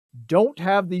Don't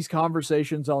have these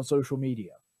conversations on social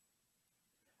media.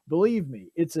 Believe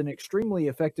me, it's an extremely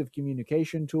effective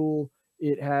communication tool.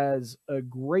 It has a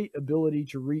great ability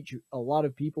to reach a lot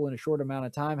of people in a short amount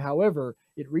of time. However,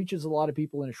 it reaches a lot of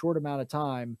people in a short amount of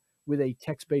time with a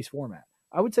text based format.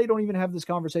 I would say don't even have this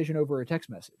conversation over a text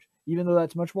message, even though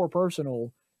that's much more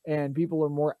personal and people are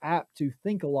more apt to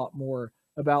think a lot more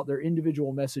about their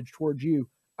individual message towards you.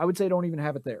 I would say don't even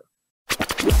have it there.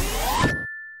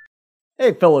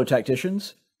 Hey, fellow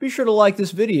tacticians, be sure to like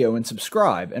this video and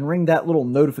subscribe and ring that little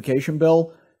notification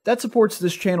bell. That supports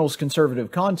this channel's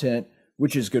conservative content,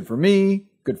 which is good for me,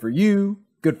 good for you,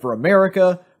 good for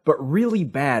America, but really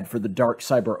bad for the dark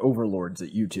cyber overlords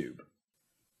at YouTube.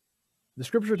 The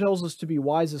scripture tells us to be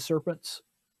wise as serpents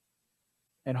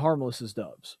and harmless as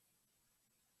doves.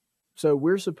 So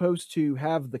we're supposed to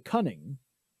have the cunning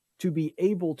to be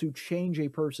able to change a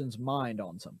person's mind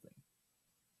on something,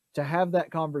 to have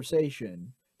that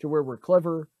conversation to where we're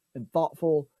clever and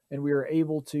thoughtful and we are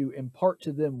able to impart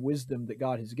to them wisdom that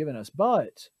God has given us.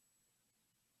 But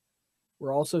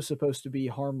we're also supposed to be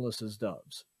harmless as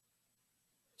doves.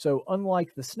 So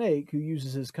unlike the snake who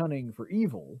uses his cunning for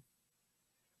evil,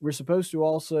 we're supposed to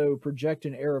also project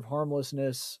an air of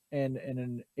harmlessness and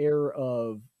an air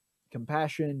of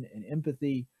compassion and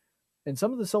empathy. And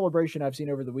some of the celebration I've seen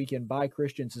over the weekend by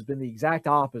Christians has been the exact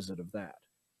opposite of that.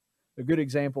 A good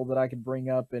example that I can bring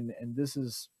up, and this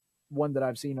is one that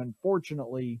I've seen,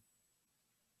 unfortunately,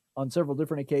 on several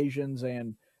different occasions.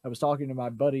 And I was talking to my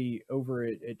buddy over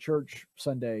at church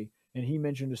Sunday, and he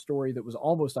mentioned a story that was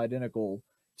almost identical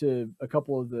to a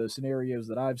couple of the scenarios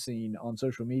that I've seen on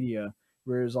social media,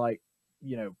 where it's like,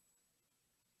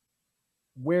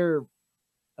 where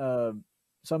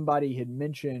somebody had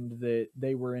mentioned that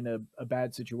they were in a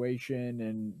bad situation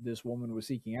and this woman was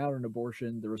seeking out an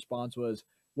abortion. The response was,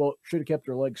 well, should have kept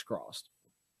her legs crossed.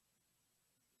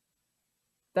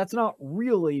 That's not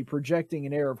really projecting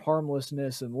an air of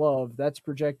harmlessness and love. That's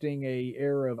projecting a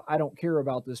air of, I don't care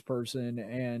about this person.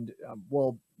 And,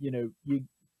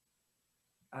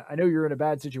 I know you're in a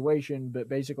bad situation, but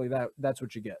basically that's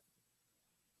what you get.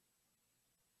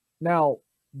 Now,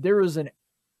 there is an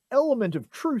element of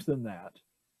truth in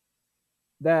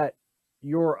that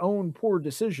your own poor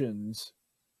decisions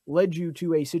led you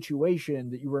to a situation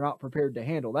that you were not prepared to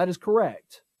handle. That is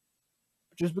correct.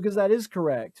 Just because that is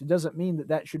correct doesn't mean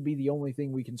that should be the only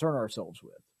thing we concern ourselves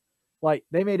with. Like,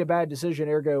 they made a bad decision,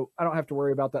 ergo, I don't have to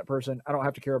worry about that person. I don't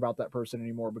have to care about that person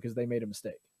anymore because they made a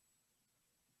mistake.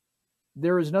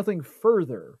 There is nothing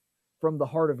further from the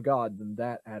heart of God than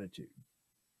that attitude.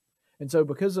 And so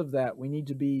because of that, we need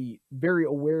to be very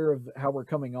aware of how we're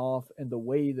coming off and the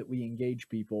way that we engage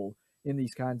people in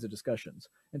these kinds of discussions.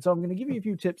 And so I'm going to give you a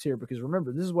few tips here, because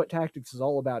remember, this is what tactics is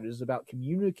all about. It is about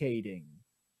communicating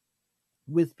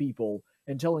with people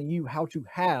and telling you how to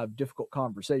have difficult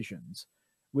conversations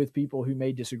with people who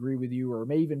may disagree with you or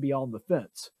may even be on the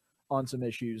fence on some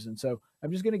issues. And so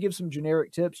I'm just going to give some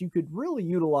generic tips. You could really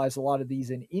utilize a lot of these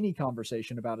in any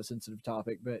conversation about a sensitive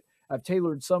topic, but I've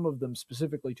tailored some of them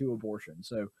specifically to abortion.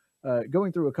 So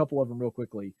going through a couple of them real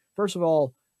quickly. First of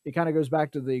all, it kind of goes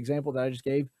back to the example that I just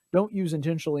gave. Don't use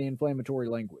intentionally inflammatory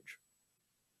language.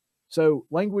 So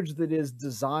language that is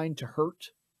designed to hurt,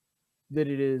 that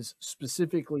it is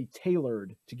specifically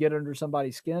tailored to get under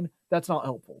somebody's skin, that's not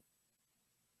helpful.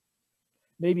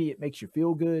 Maybe it makes you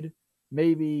feel good.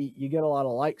 Maybe you get a lot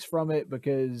of likes from it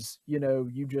because,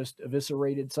 you just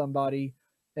eviscerated somebody.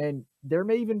 And there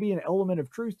may even be an element of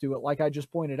truth to it. Like I just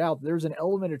pointed out, there's an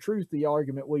element of truth to the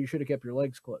argument, well, you should have kept your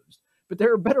legs closed. But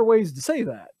there are better ways to say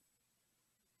that.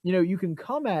 You can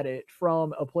come at it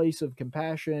from a place of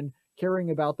compassion,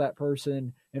 caring about that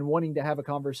person, and wanting to have a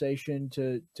conversation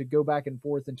to go back and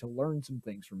forth and to learn some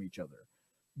things from each other.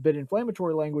 But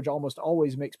inflammatory language almost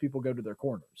always makes people go to their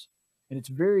corners. And it's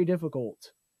very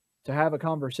difficult to have a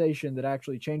conversation that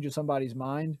actually changes somebody's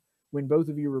mind when both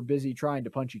of you are busy trying to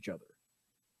punch each other.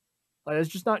 Like, that's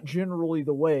just not generally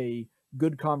the way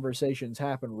good conversations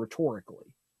happen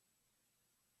rhetorically.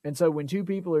 And so when two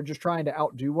people are just trying to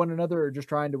outdo one another or just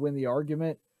trying to win the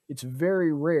argument, it's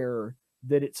very rare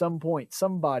that at some point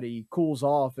somebody cools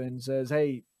off and says,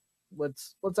 hey,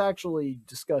 let's actually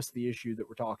discuss the issue that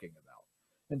we're talking about.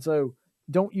 And so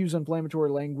don't use inflammatory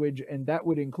language, and that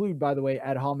would include, by the way,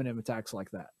 ad hominem attacks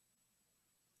like that.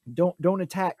 Don't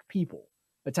attack people,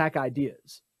 attack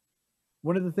ideas.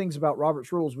 One of the things about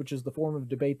Robert's Rules, which is the form of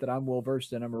debate that I'm well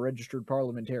versed in, I'm a registered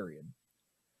parliamentarian.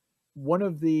 One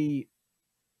of the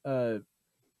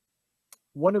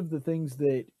things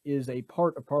that is a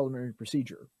part of parliamentary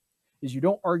procedure is you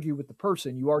don't argue with the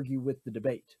person, you argue with the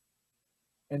debate.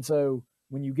 And so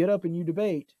when you get up and you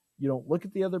debate, You don't look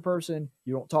at the other person.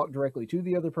 You don't talk directly to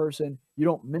the other person. You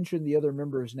don't mention the other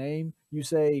member's name. You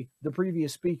say the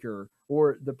previous speaker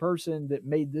or the person that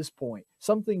made this point,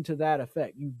 something to that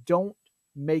effect. You don't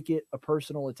make it a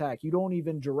personal attack. You don't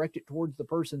even direct it towards the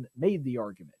person that made the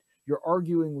argument. You're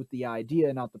arguing with the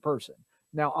idea, not the person.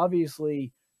 Now,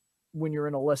 obviously, when you're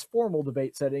in a less formal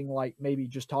debate setting, like maybe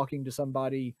just talking to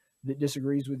somebody that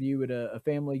disagrees with you at a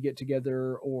family get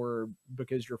together, or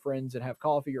because you're friends and have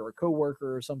coffee, or a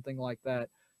coworker or something like that,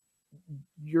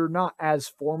 you're not as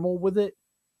formal with it,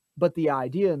 but the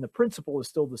idea and the principle is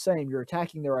still the same. You're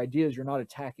attacking their ideas, you're not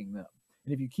attacking them.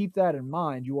 And if you keep that in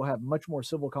mind, you will have much more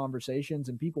civil conversations,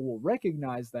 and people will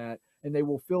recognize that, and they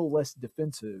will feel less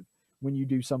defensive when you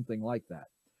do something like that.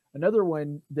 Another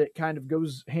one that kind of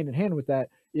goes hand in hand with that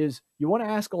is you want to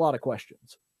ask a lot of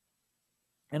questions.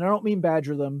 And I don't mean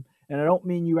badger them, and I don't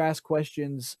mean you ask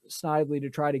questions snidely to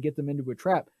try to get them into a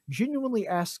trap. Genuinely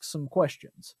ask some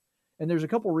questions. And there's a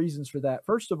couple reasons for that.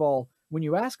 First of all, when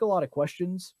you ask a lot of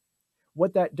questions,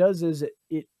 what that does is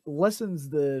it lessens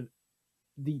the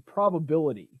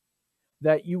probability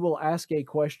that you will ask a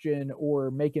question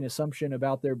or make an assumption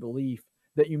about their belief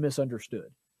that you misunderstood.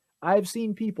 I've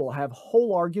seen people have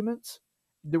whole arguments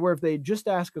that where if they just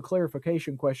ask a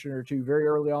clarification question or two very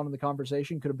early on in the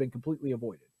conversation could have been completely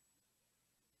avoided.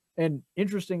 And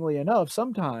interestingly enough,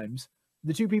 sometimes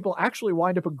the two people actually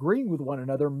wind up agreeing with one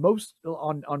another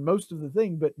on most of the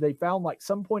thing, but they found like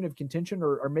some point of contention,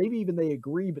 or maybe even they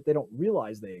agree, but they don't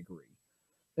realize they agree.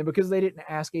 And because they didn't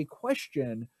ask a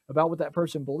question about what that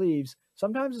person believes,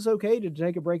 sometimes it's okay to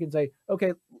take a break and say,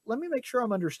 okay, let me make sure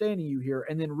I'm understanding you here,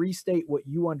 and then restate what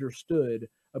you understood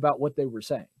about what they were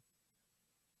saying.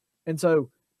 And so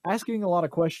asking a lot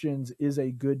of questions is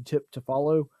a good tip to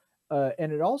follow.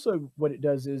 And it also, what it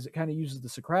does is it kind of uses the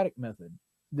Socratic method,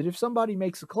 that if somebody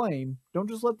makes a claim, don't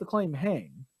just let the claim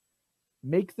hang,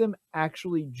 make them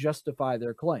actually justify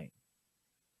their claim.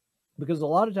 Because a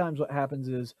lot of times what happens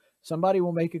is somebody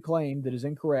will make a claim that is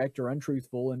incorrect or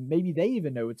untruthful, and maybe they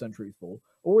even know it's untruthful,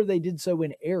 or they did so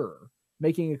in error,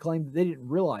 making a claim that they didn't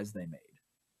realize they made.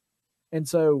 And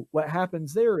so what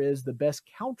happens there is the best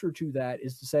counter to that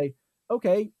is to say,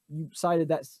 okay, you cited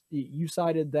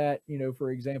that,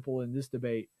 for example, in this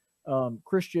debate,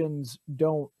 Christians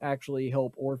don't actually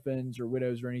help orphans or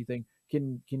widows or anything.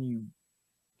 Can you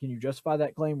justify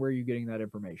that claim? Where are you getting that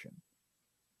information?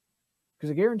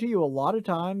 Because I guarantee you a lot of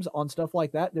times on stuff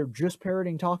like that, they're just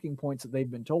parroting talking points that they've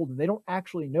been told, and they don't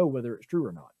actually know whether it's true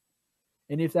or not.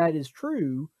 And if that is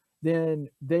true, then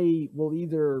they will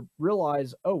either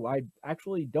realize, oh, I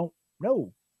actually don't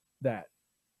know that.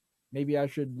 Maybe I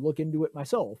should look into it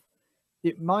myself.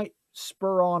 It might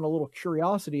spur on a little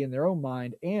curiosity in their own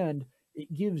mind, and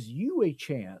it gives you a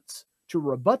chance to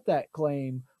rebut that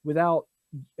claim without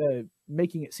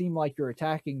making it seem like you're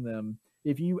attacking them.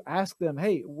 If you ask them,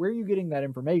 hey, where are you getting that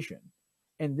information?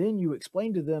 And then you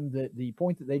explain to them that the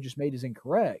point that they just made is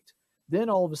incorrect, then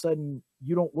all of a sudden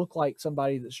you don't look like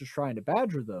somebody that's just trying to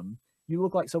badger them. You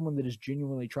look like someone that is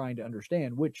genuinely trying to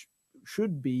understand, which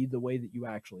should be the way that you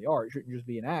actually are. It shouldn't just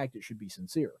be an act, it should be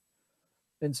sincere.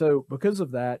 And so, because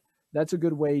of that, that's a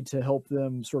good way to help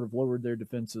them sort of lower their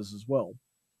defenses as well.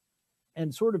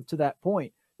 And sort of to that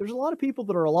point, there's a lot of people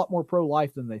that are a lot more pro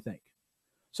life than they think.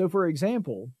 So, for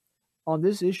example, on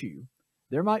this issue,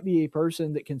 there might be a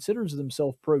person that considers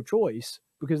themselves pro choice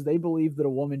because they believe that a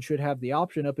woman should have the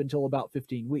option up until about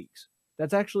 15 weeks.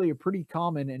 That's actually a pretty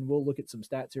common, and we'll look at some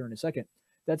stats here in a second.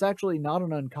 That's actually not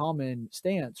an uncommon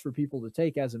stance for people to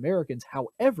take as Americans.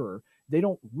 However, they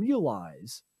don't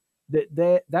realize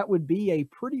that would be a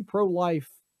pretty pro-life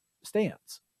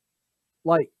stance.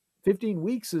 Like 15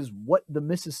 weeks is what the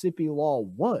Mississippi law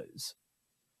was.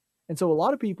 And so a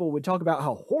lot of people would talk about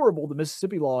how horrible the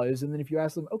Mississippi law is. And then if you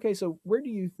ask them, okay, so where do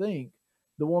you think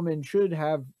the woman should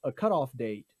have a cutoff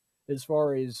date as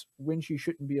far as when she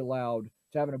shouldn't be allowed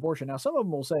to have an abortion? Now, some of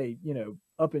them will say,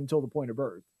 up until the point of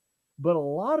birth. But a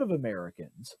lot of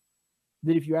Americans,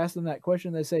 that if you ask them that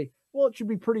question, they say, well, it should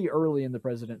be pretty early in the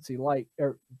presidency,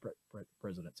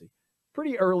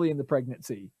 pretty early in the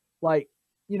pregnancy, like,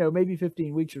 maybe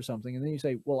 15 weeks or something. And then you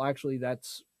say, well, actually,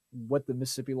 that's what the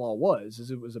Mississippi law was, is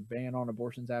it was a ban on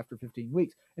abortions after 15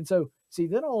 weeks. And so, see,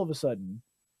 then all of a sudden,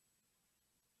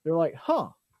 they're like,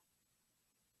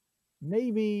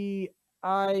 maybe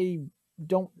I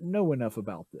don't know enough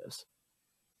about this.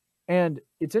 And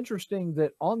it's interesting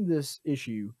that on this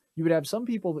issue, you would have some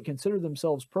people that consider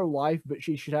themselves pro-life, but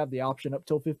she should have the option up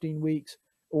till 15 weeks,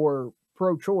 or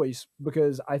pro-choice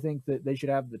because I think that they should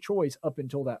have the choice up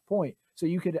until that point. So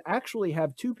you could actually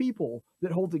have two people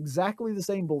that hold exactly the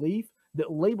same belief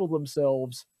that label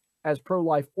themselves as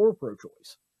pro-life or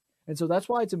pro-choice. And so that's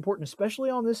why it's important, especially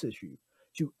on this issue,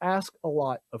 to ask a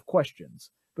lot of questions,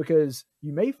 because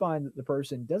you may find that the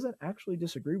person doesn't actually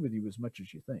disagree with you as much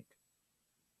as you think.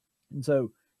 And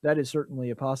so that is certainly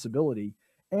a possibility.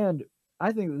 And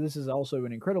I think that this is also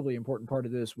an incredibly important part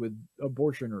of this with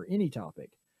abortion or any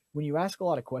topic. When you ask a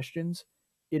lot of questions,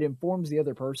 it informs the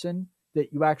other person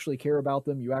that you actually care about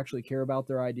them, you actually care about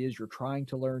their ideas, you're trying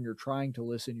to learn, you're trying to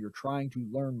listen, you're trying to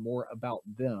learn more about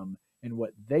them and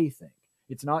what they think.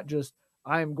 It's not just,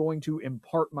 I am going to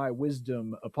impart my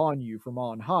wisdom upon you from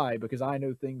on high because I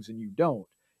know things and you don't.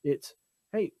 It's,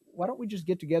 hey, why don't we just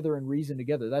get together and reason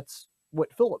together? That's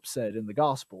what Philip said in the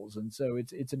Gospels. And so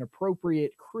it's an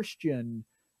appropriate Christian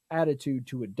attitude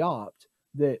to adopt,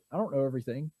 that I don't know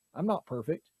everything. I'm not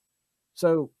perfect.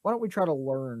 So why don't we try to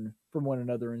learn from one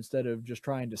another instead of just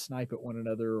trying to snipe at one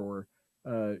another, or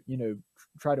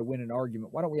try to win an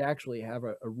argument? Why don't we actually have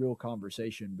a real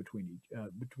conversation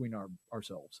between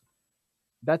ourselves?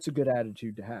 That's a good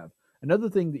attitude to have. Another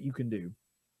thing that you can do,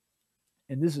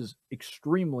 and this is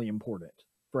extremely important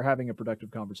for having a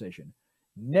productive conversation,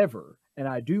 never, and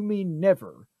I do mean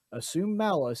never, assume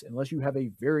malice unless you have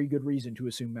a very good reason to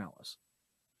assume malice.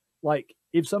 Like,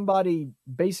 if somebody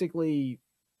basically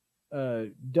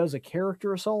does a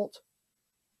character assault,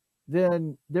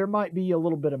 then there might be a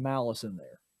little bit of malice in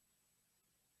there.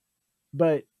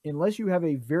 But unless you have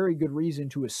a very good reason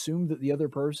to assume that the other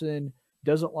person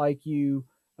doesn't like you,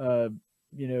 uh,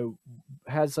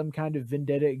 has some kind of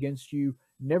vendetta against you,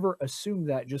 never assume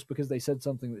that just because they said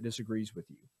something that disagrees with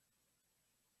you.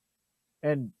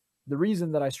 And the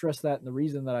reason that I stress that, and the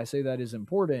reason that I say that is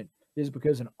important, is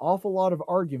because an awful lot of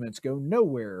arguments go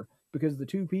nowhere because the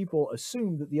two people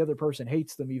assume that the other person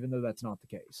hates them, even though that's not the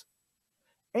case.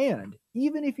 And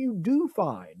even if you do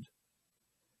find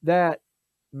that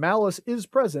malice is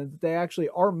present, that they actually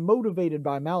are motivated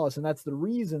by malice, and that's the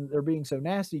reason they're being so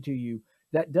nasty to you,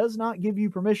 that does not give you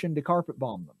permission to carpet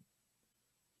bomb them.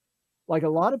 Like, a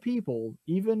lot of people,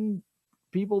 even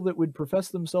people that would profess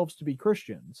themselves to be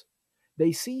Christians,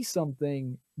 they see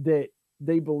something that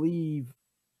they believe,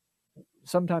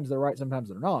 sometimes they're right, sometimes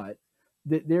they're not,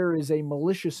 that there is a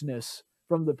maliciousness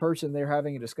from the person they're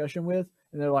having a discussion with,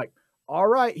 and they're like, all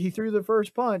right, he threw the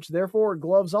first punch, therefore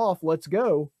gloves off, let's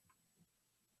go.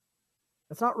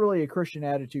 That's not really a Christian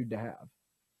attitude to have.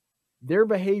 Their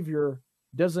behavior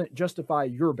doesn't justify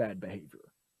your bad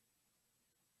behavior.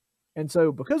 And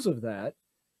so because of that,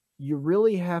 you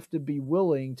really have to be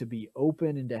willing to be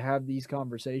open and to have these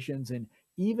conversations. And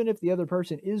even if the other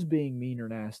person is being mean or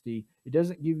nasty, it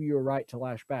doesn't give you a right to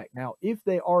lash back. Now, if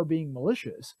they are being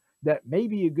malicious, that may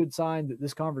be a good sign that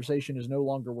this conversation is no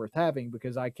longer worth having,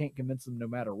 because I can't convince them no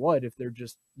matter what if they're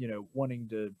just, wanting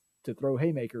to throw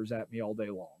haymakers at me all day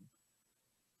long.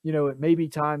 It may be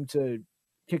time to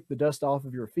kick the dust off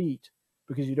of your feet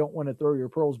because you don't want to throw your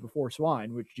pearls before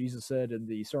swine, which Jesus said in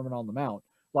the Sermon on the Mount.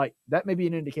 Like, that may be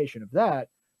an indication of that,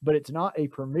 but it's not a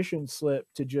permission slip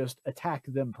to just attack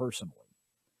them personally.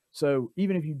 So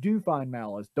even if you do find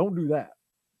malice, don't do that.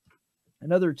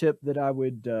 Another tip that I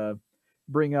would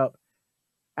bring up,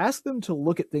 ask them to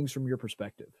look at things from your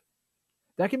perspective.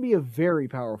 That can be a very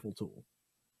powerful tool.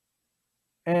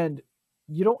 And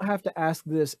you don't have to ask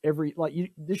this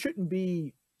this shouldn't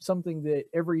be something that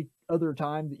every other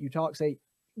time that you talk, say,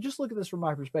 just look at this from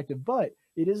my perspective, but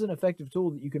it is an effective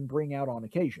tool that you can bring out on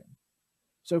occasion.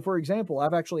 So, for example,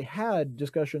 I've actually had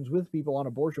discussions with people on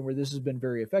abortion where this has been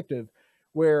very effective,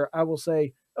 where I will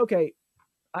say, okay,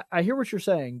 I hear what you're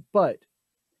saying, but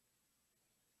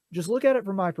just look at it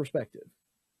from my perspective.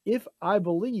 If I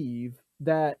believe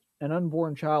that an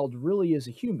unborn child really is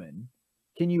a human,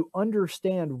 can you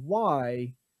understand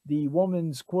why the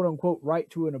woman's quote unquote right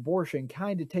to an abortion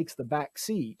kind of takes the back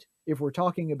seat if we're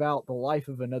talking about the life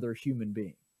of another human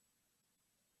being?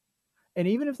 And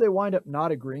even if they wind up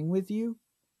not agreeing with you,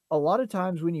 a lot of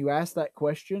times when you ask that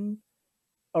question,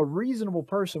 a reasonable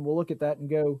person will look at that and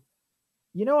go,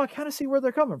 I kind of see where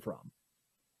they're coming from.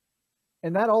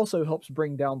 And that also helps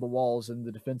bring down the walls and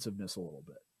the defensiveness a little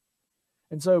bit.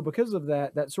 And so because of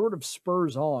that, that sort of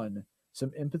spurs on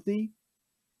some empathy.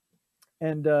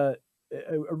 And a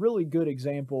really good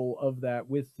example of that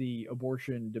with the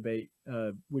abortion debate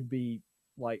would be,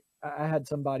 like, I had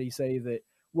somebody say that,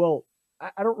 well,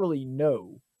 I don't really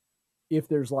know if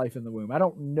there's life in the womb. I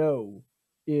don't know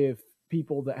if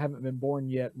people that haven't been born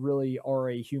yet really are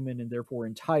a human and therefore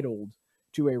entitled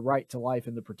to a right to life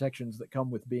and the protections that come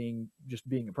with being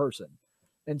a person.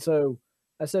 And so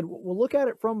I said, well, look at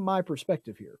it from my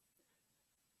perspective here.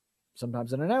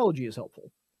 Sometimes an analogy is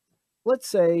helpful. Let's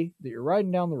say that you're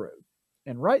riding down the road,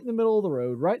 and right in the middle of the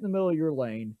road, right in the middle of your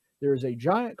lane, there is a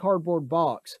giant cardboard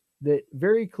box that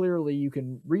very clearly you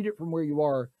can read it from where you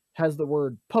are, has the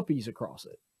word puppies across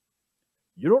it.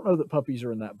 You don't know that puppies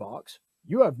are in that box.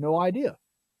 You have no idea.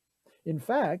 In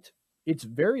fact, it's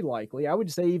very likely, I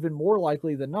would say even more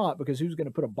likely than not, because who's going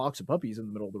to put a box of puppies in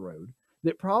the middle of the road,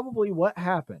 that probably what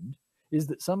happened is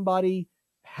that somebody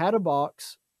had a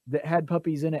box that had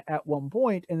puppies in it at one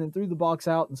point and then threw the box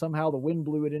out and somehow the wind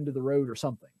blew it into the road or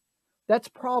something. That's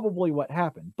probably what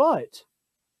happened. But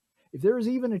if there is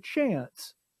even a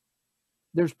chance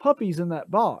there's puppies in that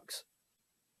box,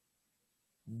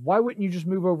 why wouldn't you just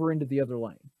move over into the other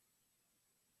lane?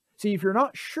 See, if you're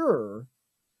not sure,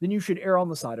 then you should err on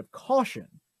the side of caution.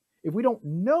 If we don't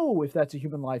know if that's a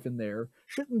human life in there,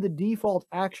 shouldn't the default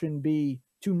action be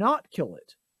to not kill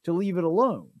it, to leave it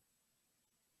alone?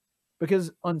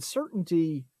 Because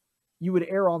uncertainty, you would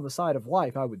err on the side of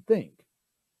life, I would think.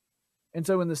 And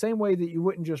so in the same way that you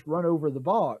wouldn't just run over the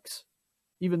box,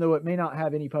 even though it may not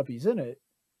have any puppies in it,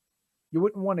 you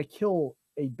wouldn't want to kill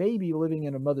a baby living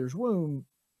in a mother's womb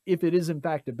if it is in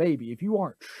fact a baby. If you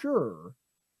aren't sure,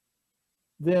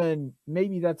 then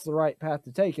maybe that's the right path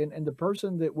to take. And the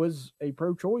person that was a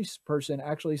pro-choice person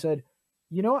actually said,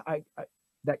 you know, I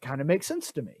that kind of makes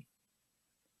sense to me.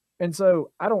 And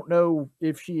so I don't know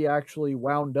if she actually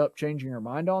wound up changing her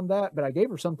mind on that, but I gave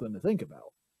her something to think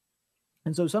about.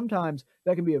 And so sometimes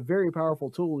that can be a very powerful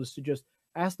tool, is to just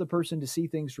ask the person to see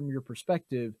things from your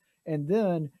perspective. And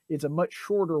then it's a much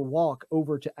shorter walk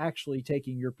over to actually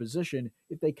taking your position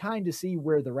if they kind of see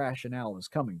where the rationale is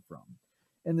coming from.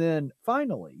 And then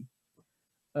finally,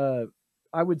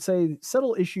 I would say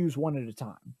settle issues one at a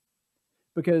time,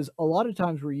 because a lot of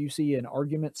times where you see an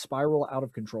argument spiral out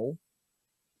of control,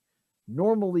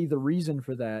 normally the reason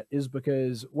for that is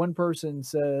because one person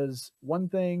says one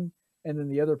thing and then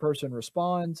the other person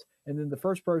responds, and then the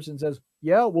first person says,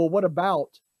 yeah, well, what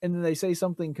about? And then they say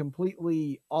something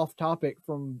completely off topic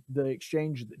from the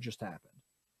exchange that just happened.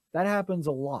 That happens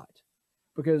a lot,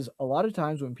 because a lot of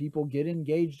times when people get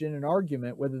engaged in an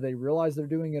argument, whether they realize they're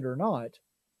doing it or not,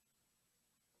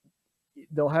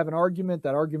 they'll have an argument,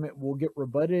 that argument will get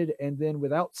rebutted, and then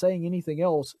without saying anything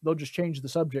else, they'll just change the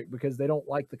subject because they don't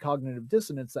like the cognitive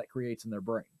dissonance that creates in their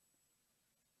brain.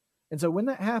 And so when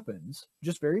that happens,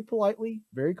 just very politely,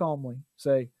 very calmly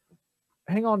say,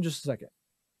 hang on just a second.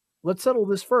 Let's settle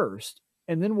this first,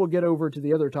 and then we'll get over to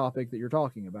the other topic that you're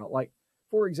talking about. Like,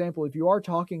 for example, if you are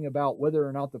talking about whether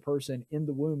or not the person in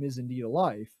the womb is indeed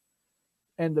alive,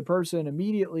 and the person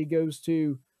immediately goes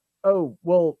to, oh,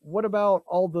 well, what about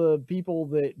all the people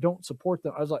that don't support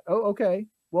them? I was like, oh, okay.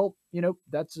 Well, you know,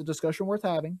 that's a discussion worth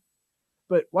having.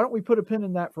 But why don't we put a pin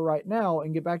in that for right now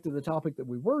and get back to the topic that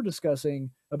we were discussing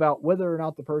about whether or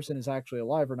not the person is actually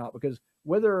alive or not? Because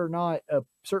whether or not a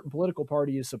certain political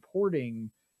party is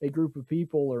supporting a group of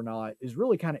people or not is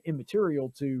really kind of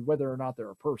immaterial to whether or not they're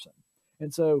a person.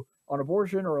 And so on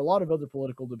abortion or a lot of other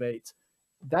political debates,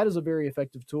 that is a very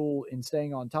effective tool in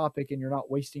staying on topic, and you're not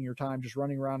wasting your time just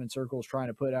running around in circles trying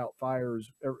to put out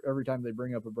fires every time they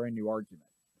bring up a brand new argument.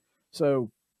 So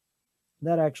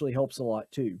that actually helps a lot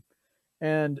too.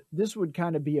 And this would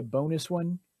kind of be a bonus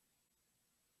one.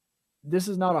 This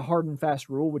is not a hard and fast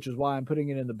rule, which is why I'm putting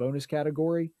it in the bonus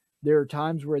category. There are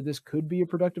times where this could be a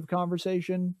productive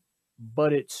conversation,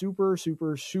 but it's super,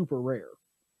 super, super rare.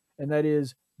 And that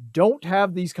is, don't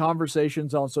have these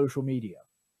conversations on social media.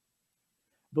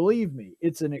 Believe me,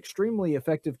 it's an extremely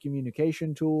effective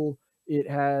communication tool. It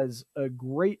has a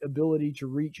great ability to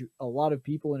reach a lot of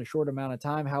people in a short amount of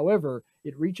time. However,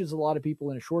 it reaches a lot of people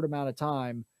in a short amount of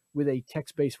time with a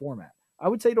text-based format. I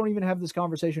would say don't even have this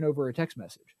conversation over a text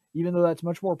message, even though that's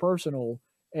much more personal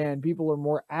and people are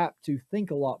more apt to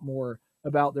think a lot more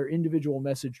about their individual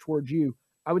message towards you.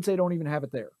 I would say don't even have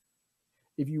it there.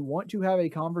 If you want to have a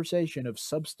conversation of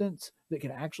substance that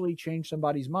can actually change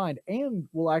somebody's mind and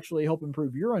will actually help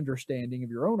improve your understanding of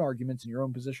your own arguments and your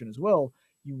own position as well,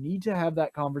 you need to have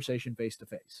that conversation face to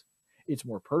face. It's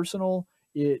more personal.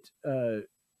 It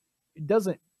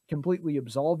doesn't completely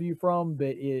absolve you from,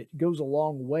 but it goes a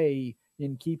long way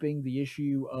in keeping the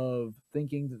issue of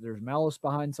thinking that there's malice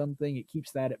behind something. It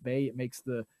keeps that at bay. It makes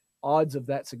the odds of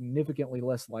that significantly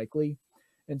less likely.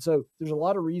 And so there's a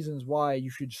lot of reasons why you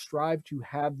should strive to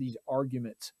have these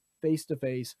arguments face to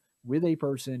face with a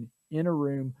person in a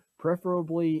room,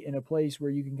 preferably in a place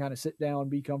where you can kind of sit down,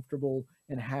 be comfortable,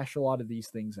 and hash a lot of these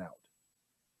things out.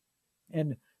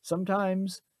 And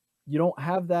sometimes you don't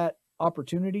have that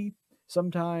opportunity.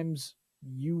 Sometimes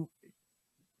you're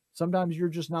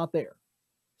just not there.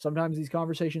 Sometimes these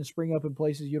conversations spring up in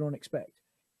places you don't expect.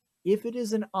 If it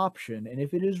is an option and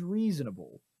if it is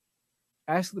reasonable,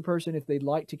 ask the person if they'd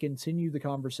like to continue the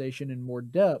conversation in more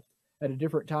depth at a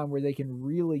different time where they can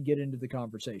really get into the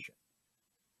conversation.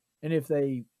 And if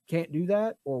they can't do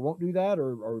that or won't do that,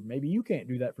 or maybe you can't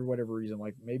do that for whatever reason,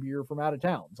 like maybe you're from out of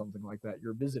town, something like that,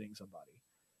 you're visiting somebody,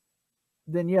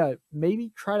 then yeah,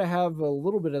 maybe try to have a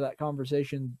little bit of that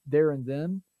conversation there and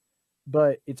then.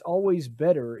 But it's always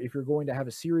better if you're going to have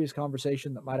a serious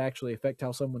conversation that might actually affect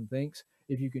how someone thinks,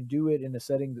 if you can do it in a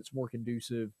setting that's more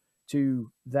conducive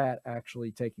to that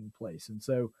actually taking place. And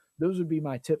so those would be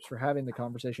my tips for having the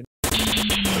conversation.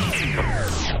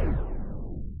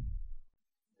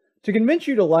 To convince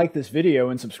you to like this video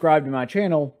and subscribe to my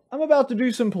channel, I'm about to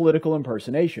do some political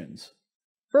impersonations.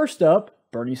 First up,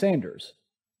 Bernie Sanders.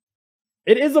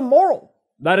 It is immoral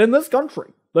that in this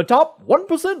country, the top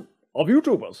 1% of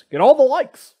YouTubers get all the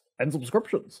likes and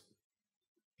subscriptions.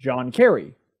 John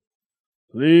Kerry.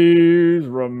 Please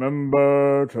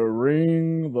remember to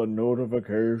ring the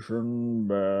notification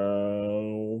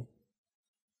bell.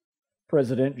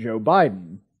 President Joe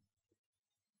Biden.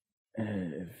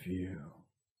 If you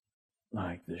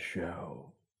like the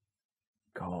show,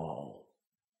 call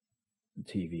the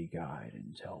TV Guide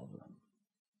and tell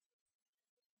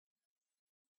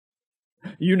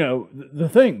them. You know, the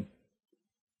thing.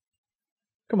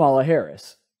 Kamala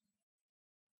Harris.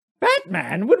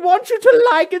 Batman would want you to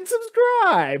like and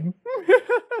subscribe.